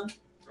pigtail buns?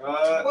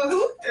 Well,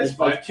 who? It's There's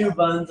fine. like 2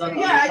 buns on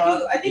the Yeah, I top.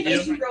 do. I think You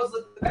do? Asian girls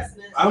look the best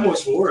in it. I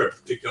almost wore it.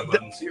 Picked up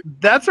buttons.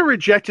 That's a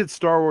rejected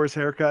Star Wars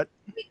haircut.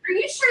 Are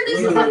you sure this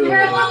is a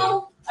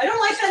parallel? I don't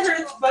like that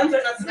her buns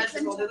are not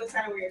symmetrical. They look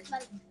kind of weird.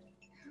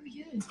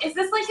 Is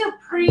this like a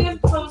pre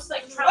and post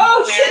like Trump?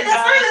 Oh shit, that's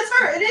America?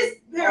 her. That's her. It is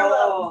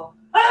parallel.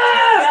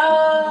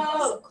 Ah!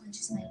 No.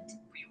 Subconscious mind.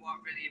 But you are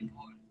really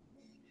important.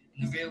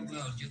 In the real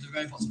world, you're the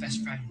robot's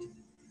best friend.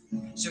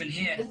 So in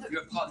here,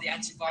 you're a part of the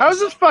antivirus. How is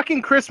this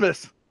fucking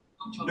Christmas?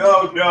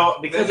 No,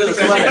 Because Because of she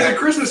the has sweater. a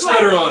Christmas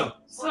sweater on.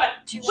 Sweat.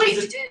 She's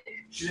Wait.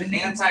 She's an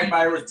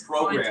antivirus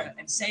program.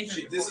 And save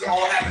her This is before-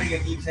 all happening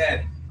in Eve's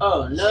head.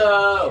 Oh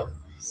no!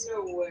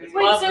 No way.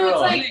 Wait, so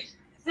Girl. it's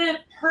like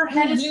her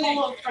head is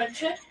full of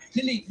friendship?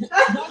 Lily,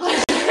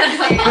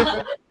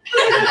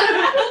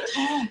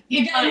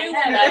 In my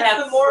head, I have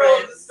That's the moral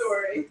of the friends.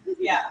 story.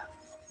 Yeah.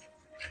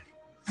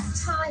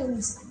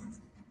 Times.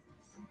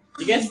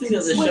 Do you guys think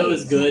that the show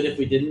is good if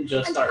we didn't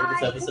just start with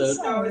this episode?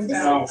 No, it's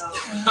bad. No.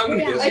 I'm gonna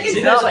Yeah. get Like, it.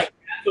 See, there's like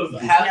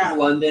half of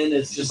London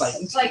is just like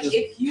It's like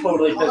if you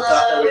totally pissed off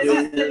that we're This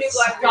doing is the new this.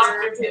 Black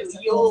Doctor Mirror. Who,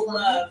 you'll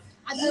love.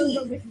 I'm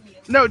over with you.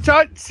 No,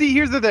 see,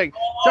 here's the thing.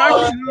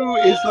 Doctor Who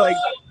is like.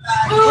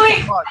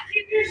 Wait, fuck?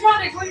 you're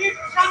Sonic.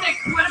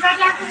 What about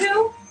Doctor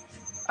Who?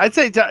 I'd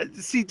say,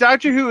 see,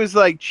 Doctor Who is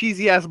like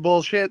cheesy ass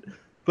bullshit,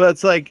 but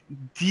it's like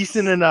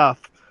decent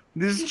enough.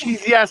 This is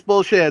cheesy ass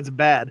bullshit. It's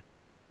bad.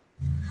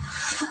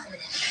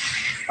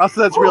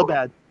 Also, that's real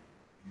bad.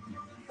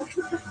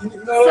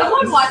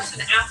 Someone watched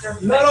an After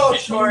Not all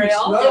Effects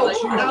tutorial. not They're all like,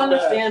 cheese. I don't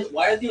understand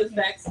why are the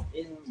effects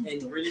in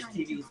British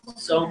TV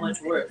so much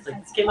worse?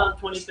 Like this came out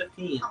in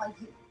 2015. I like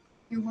you.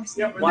 You're worse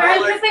Yeah, than but me. Right,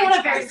 like, because they want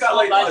a very it's got small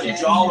like budget.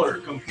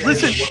 $1 compared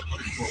Listen, to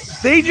what it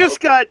was. They just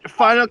got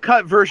Final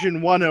Cut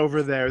version 1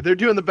 over there. They're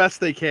doing the best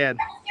they can.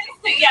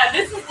 Yeah,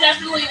 this is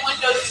definitely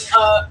Windows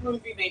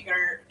Movie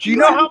Maker. Do you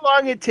know how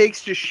long it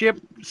takes to ship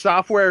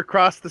software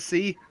across the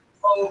sea?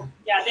 Oh,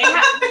 Yeah, they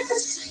have.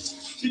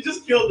 she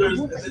just killed hers,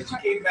 and then she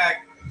came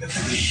back, and then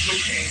just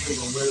switched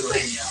angles on where they're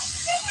hanging out.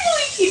 They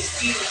really keep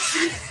cheating.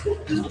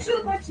 She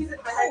looks like she's in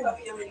my high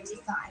puppy amazing.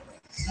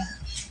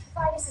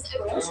 Virus is I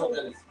don't know what over.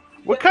 that is.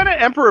 What kind of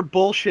emperor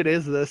bullshit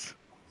is this?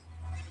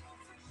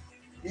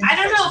 I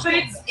don't know, but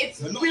it's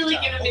really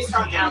giving me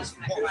strong outs.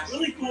 It's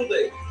really cool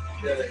that you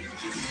can, like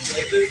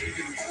this, you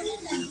can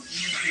use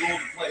the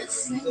old place.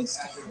 It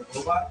doesn't act like a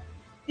robot.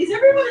 Is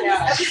everyone in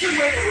Yeah. this episode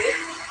wearing a wig?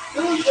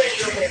 No one's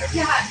wearing a wig.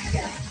 Yeah.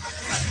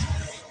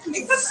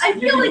 Except I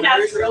feel like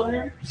that's real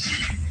hair.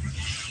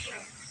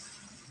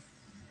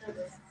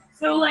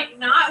 So like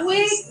not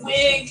wig, and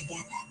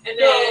then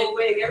No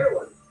wig,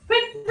 everyone. but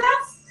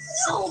that's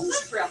still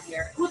that's real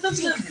hair. Well, Oh,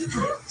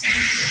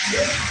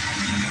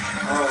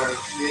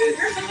 shit.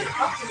 you're such an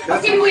optimist.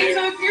 That's Okay, wait. weird.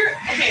 So if you're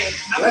okay,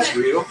 That's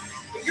real.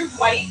 if you're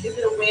white, is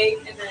it a wig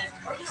and then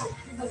or no?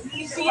 The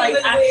weave See, like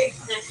with actually wig.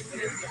 connected to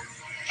this.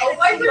 A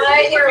white person But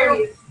is wearing a if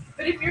wig.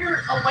 But if you're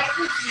a white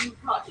person, you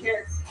call it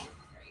hair.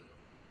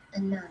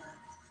 And now,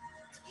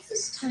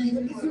 this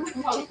time for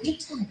Project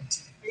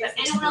Eternity. Does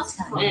anyone else?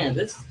 Man,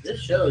 this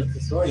show is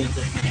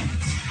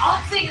disorienting. All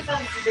I'm saying is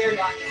that it's very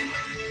documented.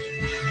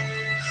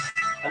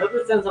 I hope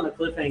it ends on a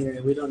cliffhanger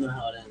and we don't know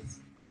how it ends.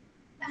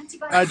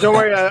 Antibiotics. Don't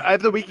worry, I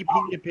have the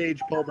Wikipedia page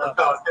pulled up.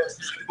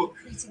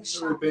 Creating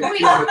shock. We've been paying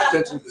too much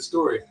attention to the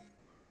story.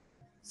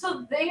 So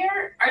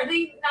are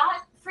they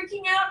not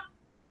freaking out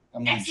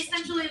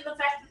existentially in the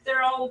fact that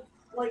they're all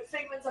like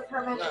figments of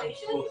her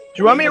imagination? Do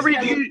you want me to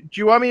read you? Do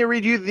you want me to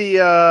read you the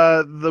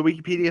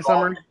Wikipedia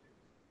summary?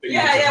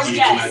 Yes,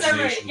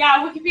 summary.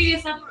 Yeah, Wikipedia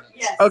summary.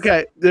 Yes.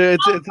 Okay,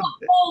 it's A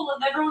poll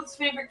of everyone's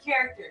favorite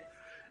character.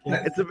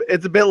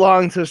 it's a bit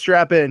long to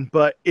strap in,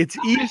 but it's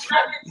each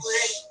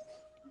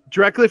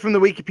directly from the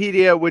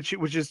Wikipedia, which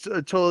is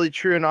totally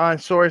true and on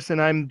source.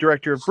 And I'm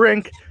director of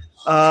Brink.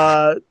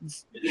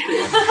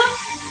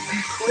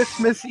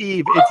 Christmas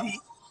Eve.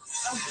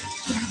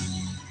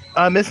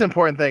 It's missing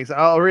important things.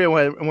 I'll read it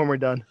when we're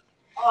done.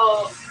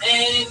 Oh,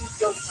 and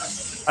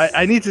Ghostbusters.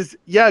 I need to.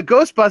 Yeah,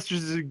 Ghostbusters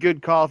is a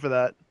good call for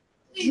that.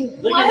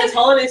 Look at his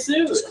holiday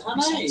suit. How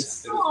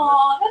nice.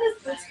 Aw,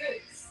 that's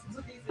good.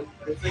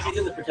 It's like he's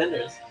in the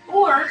Pretenders.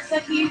 Or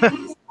that he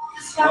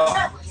stopped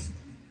that.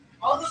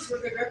 All those were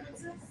good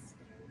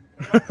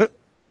references.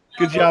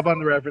 Good job on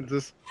the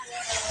references.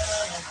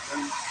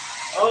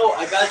 Oh,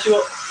 I got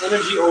you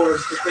energy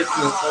orbs for Christmas.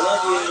 I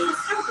love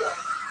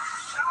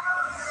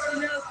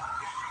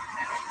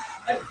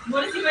you.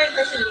 Want to see my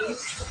impression of you?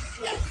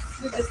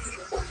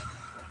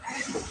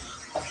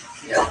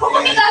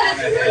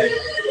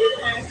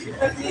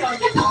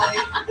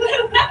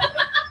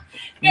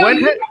 Yeah.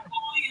 With this.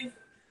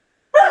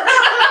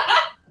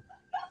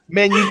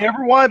 Man, you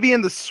never want to be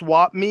in the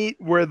swap meet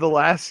where the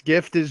last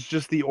gift is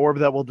just the orb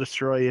that will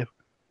destroy you.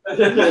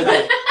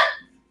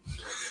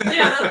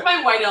 Yeah, that's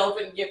my white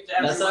elephant gift to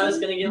That's what I was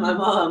everyone. gonna get my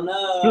mom.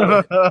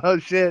 No. Oh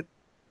shit.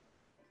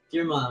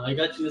 Dear mom, I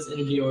got you this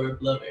energy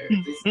orb. Love Eric.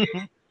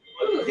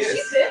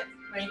 Kiss.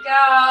 Wake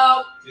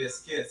up.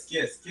 Kiss, kiss,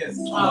 kiss, kiss.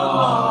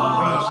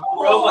 Aww.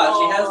 Robot,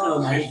 she has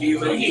no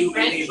emotion.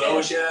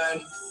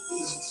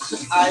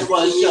 I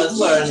was just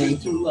learning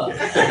to love.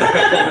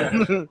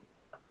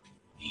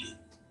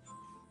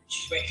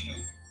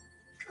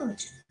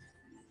 Good.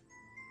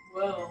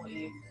 Whoa,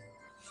 Eve.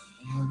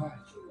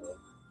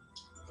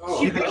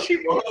 Oh, she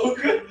woke.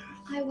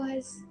 I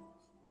was,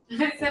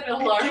 I set an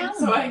alarm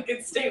so I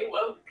could stay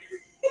woke.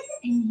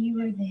 and you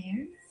were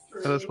there.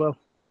 As well.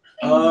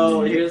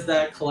 Oh, here's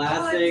that Oh, it's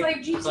classic, like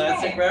GTA.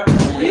 classic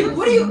reference.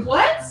 What are you?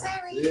 What?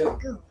 Very Yeah.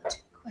 good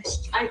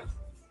question.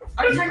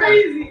 Are you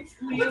crazy?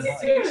 What's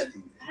it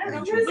doing? I don't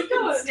know. Where's it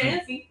going?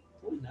 Snazzy.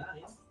 Oh,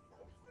 nice.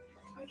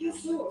 I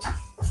guess so.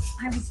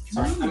 I was I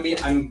dreaming. mean,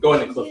 I'm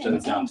going to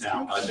Clifton's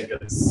downtown. I think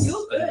it's You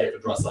look I think you good. have to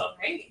dress up.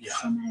 Great. Yeah.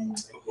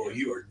 Oh,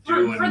 you are For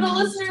doing the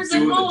listeners at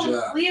doing the home,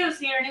 job. Leo's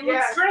here and he Yeah.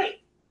 looks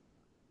great.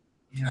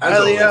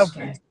 As Leo.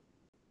 always.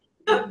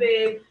 Oh,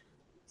 babe.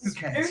 Who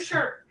cares? Very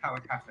sure. How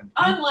it happened.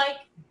 Unlike,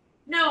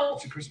 no.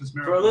 It's a Christmas For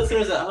our miracle.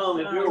 listeners at home,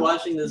 if you're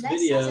watching this This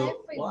is video, everyone.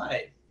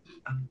 why?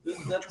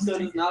 This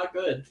episode is not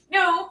good.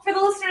 No, for the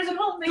listeners at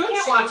home, they Don't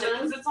can't shame watch it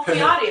them. because it's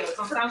only audio. It's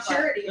on For SoundCloud.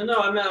 charity. No,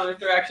 I mean if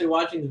they're actually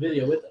watching the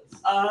video with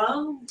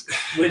us.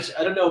 Which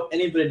I don't know if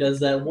anybody does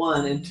that,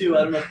 one. And two,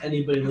 I don't know if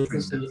anybody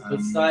listens to this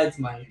besides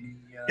Mike.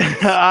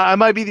 I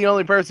might be the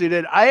only person who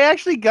did. I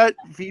actually got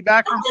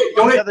feedback from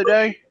someone the other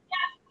day.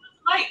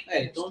 Mike.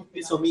 Hey, don't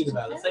be so mean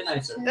about it. Say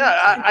nicer.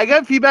 Yeah, I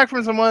got feedback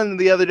from someone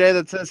the other day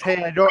that says,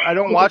 "Hey, I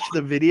don't watch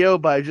the video,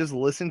 but I just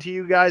listen to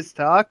you guys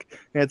talk,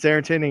 and it's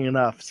entertaining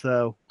enough."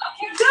 So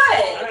Okay,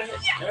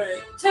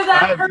 good. To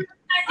that person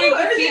that gave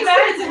the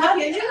feedback,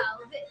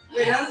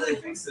 Wait, how did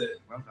they fix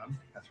it? Well done,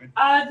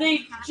 Catherine.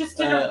 they just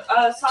did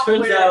a software.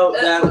 Turns out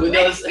that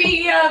Windows.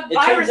 XP, It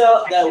virus turns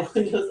out detection. that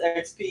Windows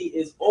XP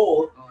is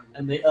old,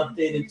 and they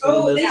updated to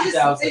Oh, Windows they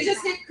 2000.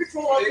 just hit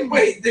control.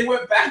 Wait, they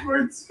went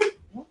backwards?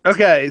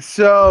 okay,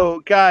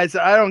 so guys,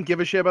 I don't give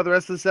a shit about the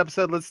rest of this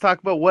episode. Let's talk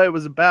about what it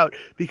was about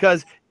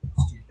because.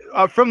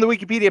 From the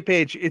Wikipedia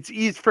page, it's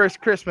Eve's first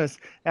Christmas.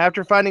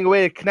 After finding a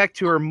way to connect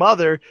to her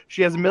mother,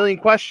 she has a million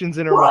questions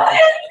in her mind.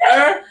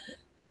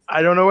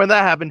 I don't know when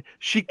that happened.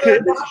 She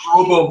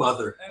Robo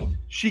mother.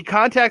 She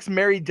contacts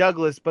Mary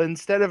Douglas, but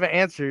instead of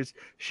answers,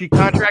 she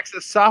contracts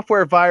a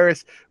software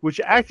virus which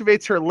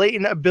activates her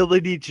latent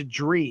ability to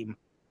dream.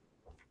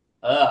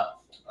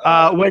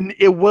 When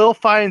Will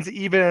finds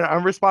Eve in an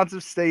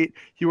unresponsive state,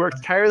 he works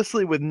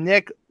tirelessly with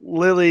Nick,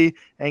 Lily,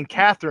 and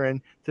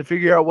Catherine to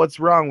figure out what's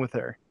wrong with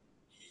her.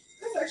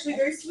 That's actually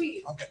very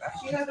sweet.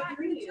 She has a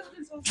dream.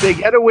 They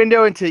get a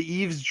window into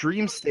Eve's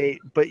dream state,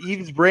 but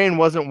Eve's brain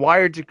wasn't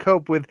wired to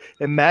cope with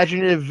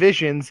imaginative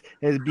visions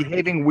and is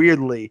behaving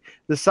weirdly.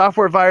 The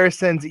software virus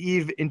sends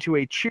Eve into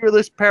a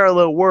cheerless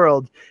parallel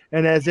world,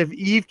 and as if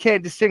Eve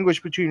can't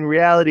distinguish between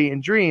reality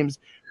and dreams,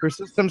 her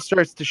system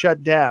starts to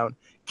shut down.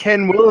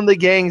 Can Will and the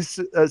gang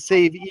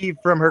save Eve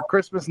from her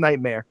Christmas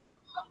nightmare?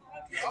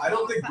 I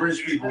don't think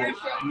British people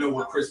know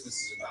what Christmas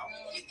is about.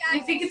 I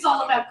think it's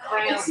all about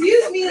crowns.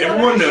 Excuse me.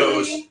 Everyone actually.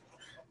 knows.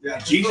 Yeah,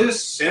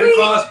 Jesus, Santa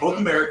Claus, both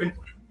American.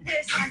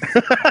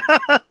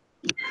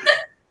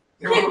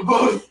 They were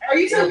both. Are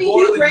you telling me They're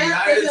born Hugh in the Grant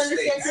United doesn't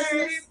understand States.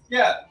 Christmas?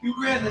 Yeah, Hugh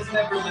Grant has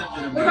never lived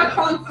in What about America.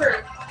 Colin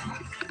Firth?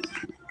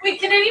 Wait,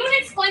 can anyone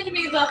explain to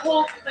me the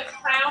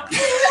crown?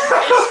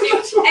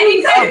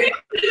 Anytime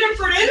there's a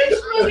British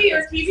movie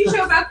or TV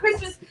show about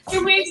Christmas,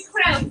 they're wearing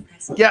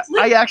crowns. Yeah,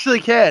 I actually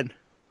can.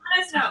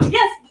 Let us know.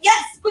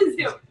 Yes, please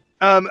do.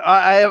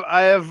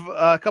 I have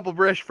a couple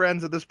British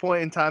friends at this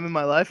point in time in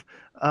my life,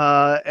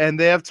 and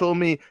they have told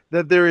me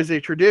that there is a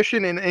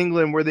tradition in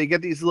England where they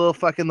get these little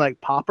fucking like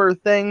popper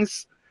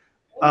things.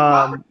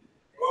 I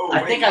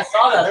think I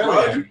saw that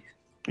earlier.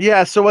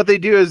 Yeah, so what they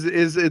do is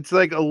it's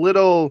like a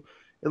little,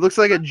 it looks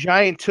like a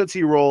giant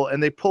Tootsie Roll,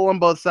 and they pull on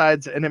both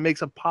sides, and it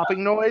makes a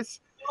popping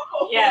noise.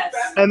 Yes.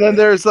 And then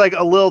there's like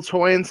a little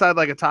toy inside,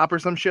 like a top or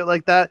some shit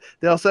like that.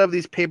 They also have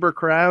these paper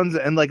crowns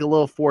and like a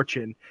little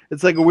fortune.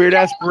 It's like a weird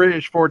ass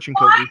British fortune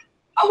cookie.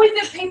 Oh, wait,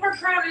 the paper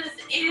crown is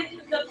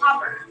in the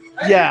popper.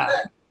 Yeah.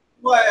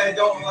 Why I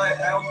don't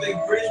think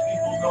British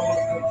people know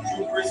what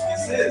true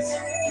Christmas is,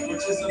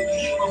 which is the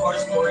theme of our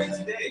story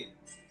today.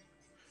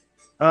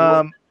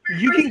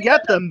 You can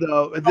get them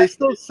though. They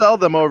still sell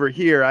them over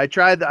here. I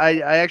tried. I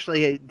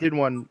actually did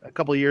one a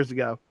couple years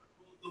ago.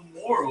 The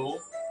moral.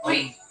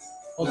 Wait.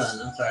 Hold on,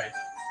 I'm sorry.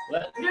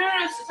 What? No,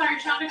 sorry,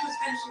 Shonda was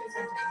finishing the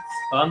sentence.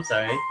 Oh, I'm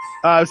sorry.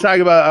 I was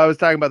talking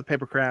about the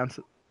paper crowns.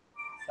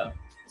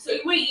 So,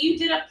 wait, you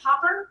did a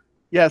popper?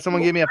 Yeah,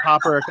 someone gave me a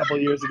popper a couple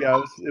of years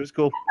ago. It was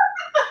cool.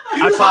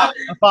 I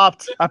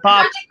popped.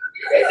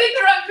 You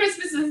think around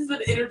Christmas is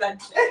an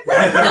intervention.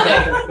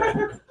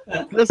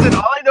 Listen,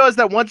 all I know is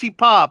that once you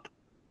pop,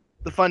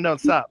 the fun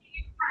don't stop.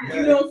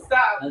 You don't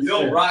stop. That's You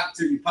don't true. rock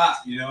till you pop,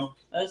 you know?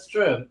 That's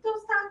true.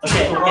 Don't stop.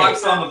 Okay, The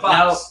rocks on the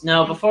pops.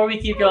 Now, before we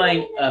keep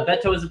going,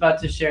 Beto was about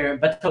to share.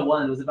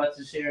 Beto1 was about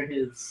to share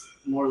his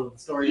moral of the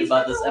story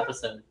about this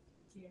episode.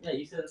 Yeah,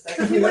 you said a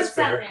second. What's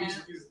that, man?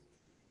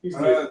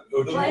 The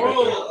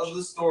moral of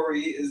the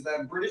story is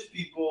that British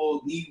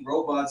people need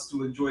robots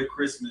to enjoy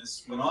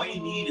Christmas when all you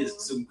need is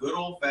some good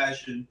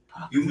old-fashioned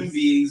human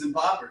beings and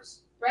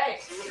poppers. Right.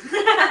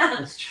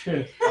 That's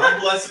true.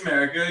 God bless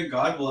America and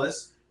God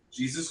bless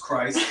Jesus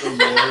Christ, the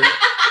Lord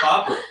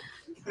Popper.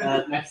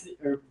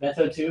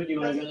 Beto2, do you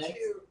want to go next?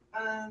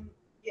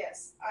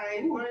 Yes,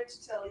 I wanted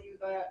to tell you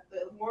that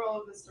the moral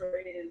of the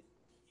story is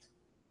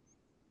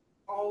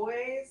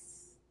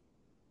always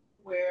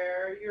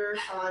wear your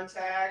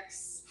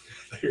contacts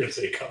I thought you were going to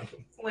say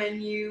condom.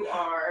 when you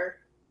are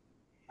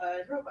a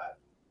robot.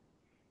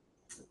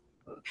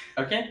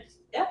 Okay.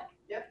 Yep.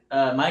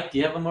 Mike, do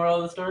you have a moral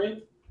of the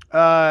story?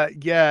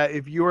 Yeah,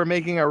 if you were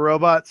making a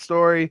robot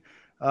story,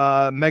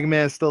 Mega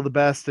Man is still the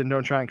best, and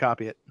don't try and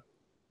copy it.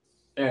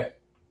 Fair.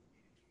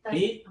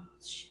 Pete?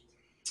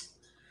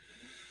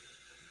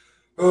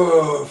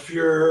 Oh, if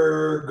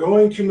you're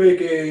going to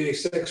make a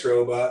sex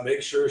robot,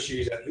 make sure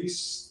she's at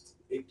least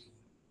 18.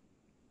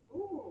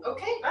 Ooh.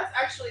 Okay, that's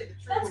actually the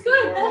truth. That's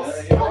good.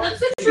 That's, Yeah, that's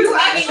the You truth.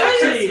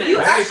 actually- you you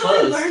very actually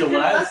close learned to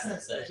what I was your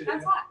gonna say.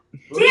 That's hot.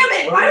 What Damn were you-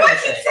 it! what were Why you do I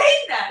gonna keep say?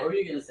 saying that? What were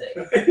you gonna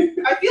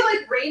say? I feel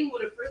like Rain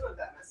would approve of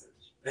that message.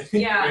 I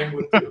think Yeah. Rain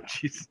would too.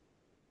 Jeez.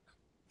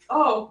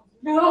 Oh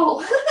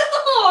no!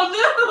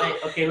 Oh no!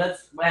 Wait, okay,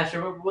 let's.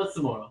 Asher, what's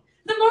the moral?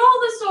 The moral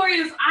of the story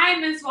is I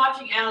miss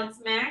watching Alex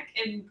Mack,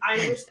 and I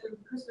wish there was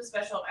a Christmas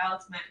special of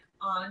Alex Mack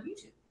on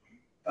YouTube.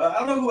 I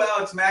don't know who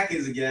Alex Mack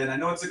is again. I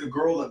know it's like a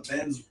girl that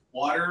bends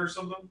water or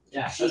something.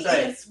 Yeah, She that's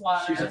right. is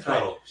water. She's a That's right.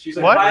 turtle. She's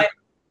So like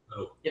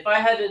What? If I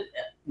had to,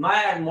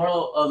 my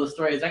moral of the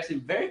story is actually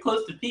very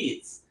close to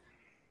Pete's,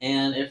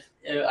 and if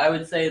I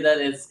would say that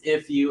it's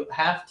if you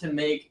have to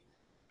make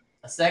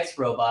a sex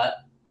robot,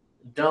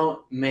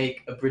 don't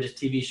make a British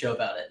TV show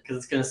about it because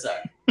it's gonna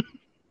suck.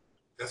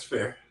 That's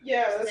fair.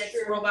 Yeah, that's Sex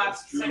true.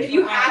 robots. That's true. sex If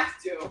you robots.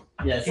 have to.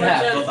 Yes, What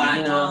yeah, does but he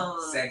you know,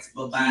 want? Sex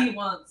He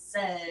wants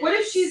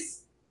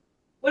sex.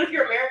 What if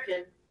you're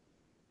American?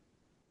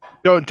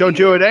 Don't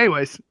do it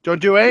anyways.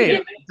 Don't do any.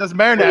 It doesn't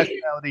matter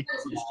nationality.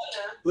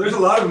 Well, there's a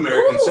lot of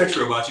American sex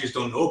robots. You just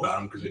don't know about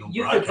them because they don't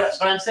you could. broadcast.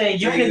 But I'm saying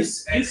you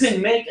Deus can Ex-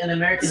 make an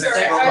American Sorry,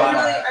 sex robot.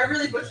 I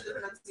really butchered the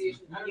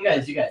pronunciation. I don't You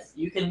know. guys,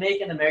 you can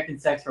make an American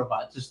sex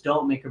robot. Just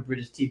don't make a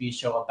British TV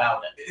show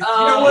about it. You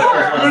know what?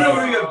 Oh. You know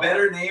what would be a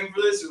better name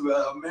for this?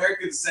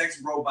 American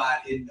Sex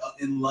Robot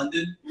in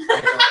London.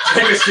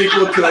 Like a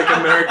sequel to like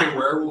American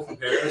Werewolf in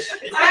Paris.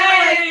 It's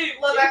kind of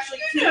like Love Actually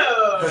 2.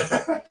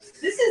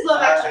 This is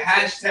Love Actually 2.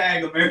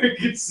 Hashtag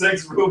American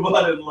Sex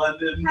Robot in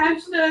London.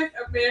 Hashtag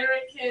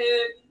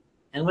American.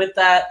 And with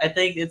that, I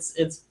think it's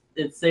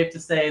safe to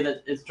say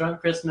that it's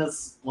Drunk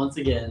Christmas once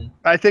again.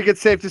 I think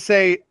it's safe to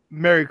say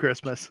Merry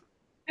Christmas.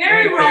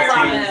 Very Christmas.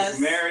 robot.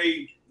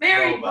 Merry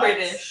Very robots.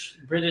 British.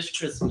 British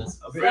Christmas.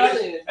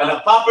 British. and a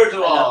popper to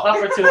And a all.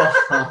 puffer to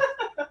all.